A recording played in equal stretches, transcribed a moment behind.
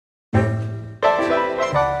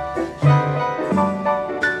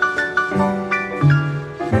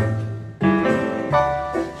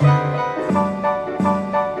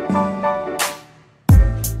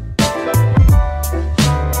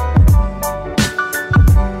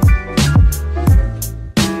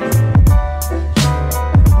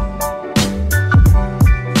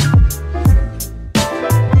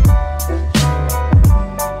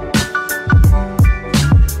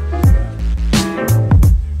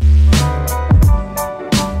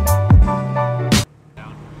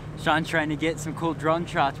Sean's trying to get some cool drone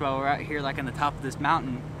shots while we're out here like on the top of this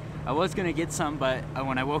mountain. I was gonna get some, but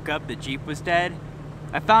when I woke up the Jeep was dead.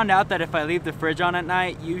 I found out that if I leave the fridge on at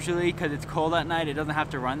night, usually because it's cold at night, it doesn't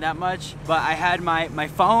have to run that much. But I had my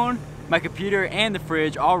phone, my computer, and the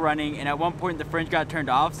fridge all running, and at one point the fridge got turned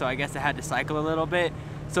off, so I guess I had to cycle a little bit.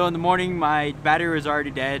 So in the morning my battery was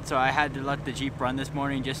already dead, so I had to let the Jeep run this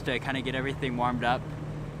morning just to kind of get everything warmed up.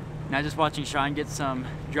 Now just watching Sean get some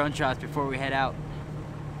drone shots before we head out.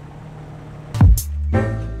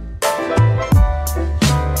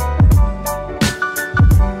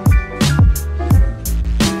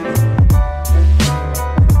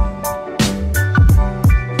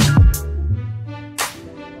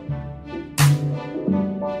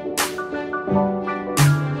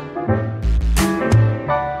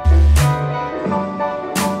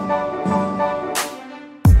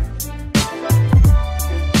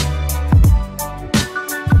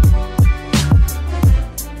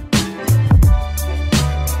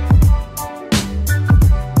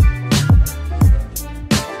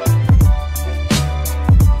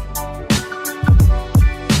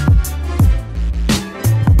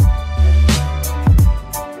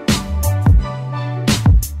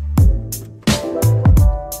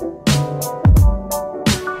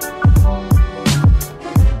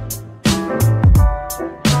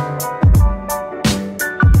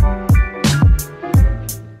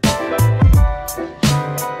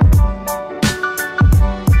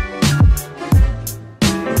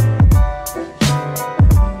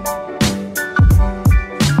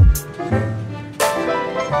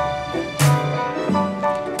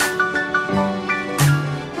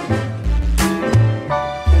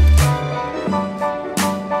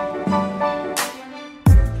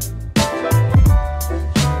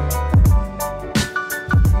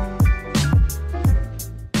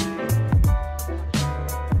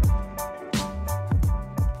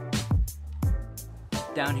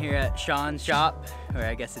 Down here at Sean's shop, or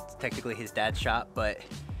I guess it's technically his dad's shop, but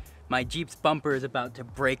my Jeep's bumper is about to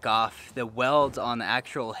break off. The welds on the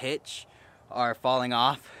actual hitch are falling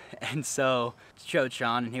off, and so showed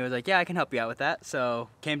Sean and he was like, yeah, I can help you out with that. So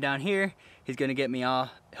came down here, he's gonna get me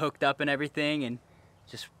all hooked up and everything, and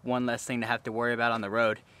just one less thing to have to worry about on the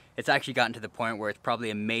road. It's actually gotten to the point where it's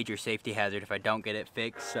probably a major safety hazard if I don't get it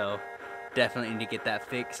fixed, so definitely need to get that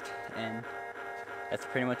fixed, and that's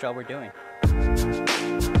pretty much all we're doing.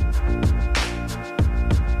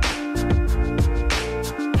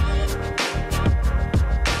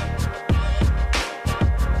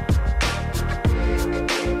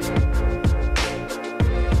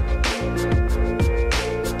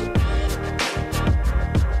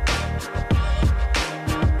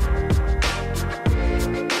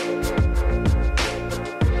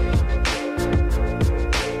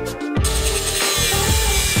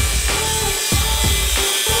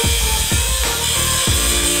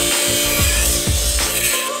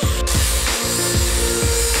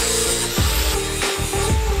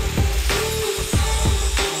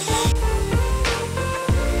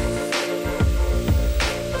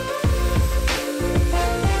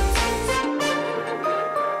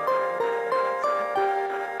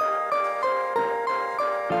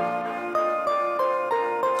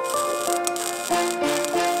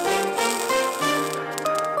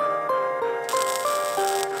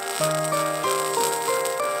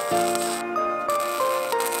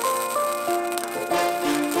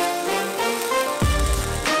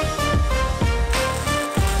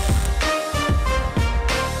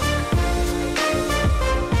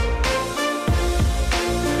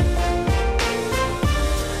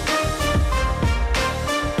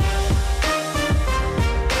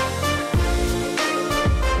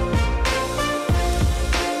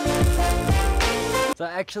 So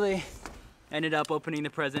I actually ended up opening the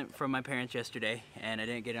present from my parents yesterday, and I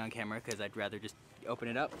didn't get it on camera because I'd rather just open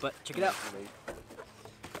it up, but check it out.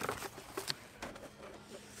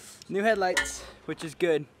 New headlights, which is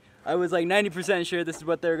good. I was like 90% sure this is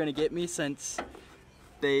what they were gonna get me, since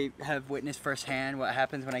they have witnessed firsthand what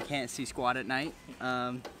happens when I can't see squat at night,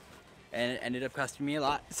 and it ended up costing me a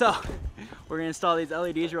lot. So we're gonna install these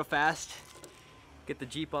LEDs real fast, get the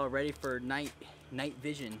Jeep all ready for night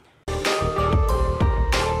vision.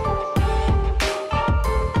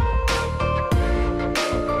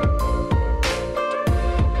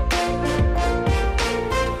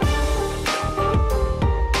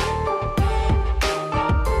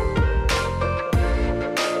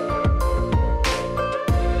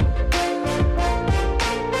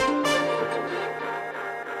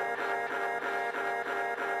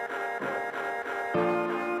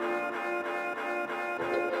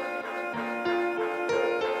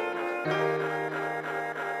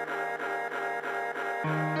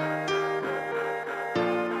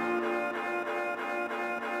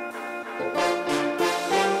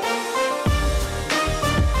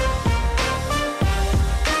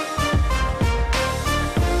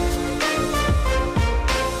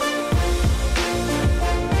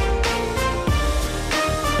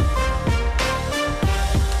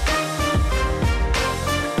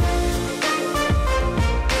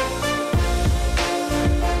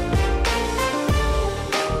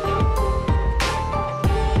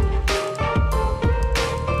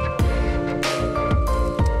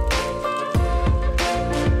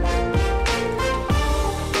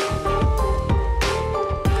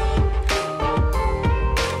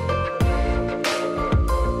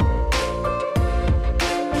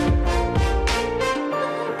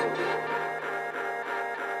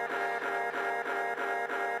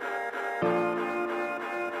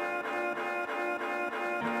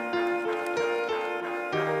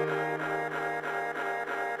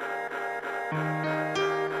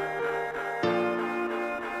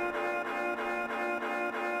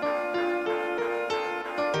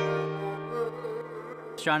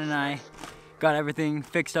 Sean and I got everything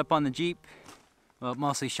fixed up on the Jeep. Well,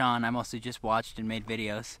 mostly Sean. I mostly just watched and made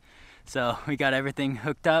videos. So we got everything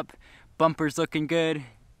hooked up. Bumper's looking good.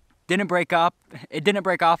 Didn't break off. It didn't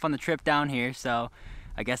break off on the trip down here, so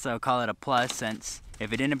I guess I'll call it a plus, since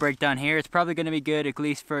if it didn't break down here, it's probably going to be good, at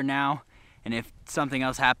least for now. And if something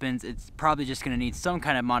else happens, it's probably just going to need some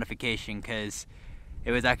kind of modification, because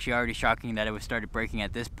it was actually already shocking that it was started breaking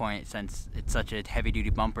at this point, since it's such a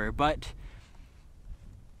heavy-duty bumper. But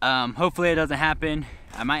hopefully it doesn't happen.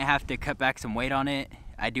 I might have to cut back some weight on it.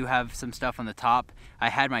 I do have some stuff on the top. I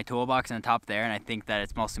had my toolbox on the top there, and I think that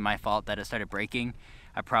it's mostly my fault that it started breaking.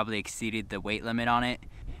 I probably exceeded the weight limit on it.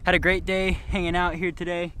 Had a great day hanging out here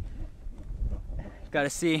today. Got to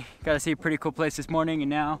see a pretty cool place this morning, and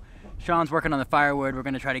now Sean's working on the firewood. We're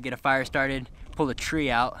gonna try to get a fire started, pull a tree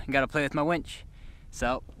out, and gotta play with my winch.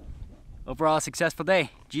 So overall, a successful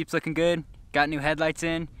day. Jeep's looking good. Got new headlights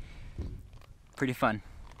in. Pretty fun.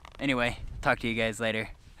 Anyway, talk to you guys later.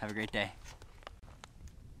 Have a great day.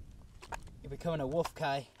 You're becoming a wolf,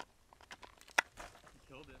 Kai.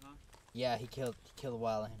 He killed it, huh? Yeah, he killed a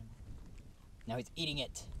wild animal. Now he's eating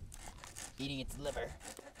it. Eating its liver.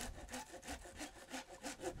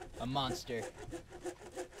 A monster.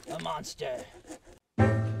 A monster.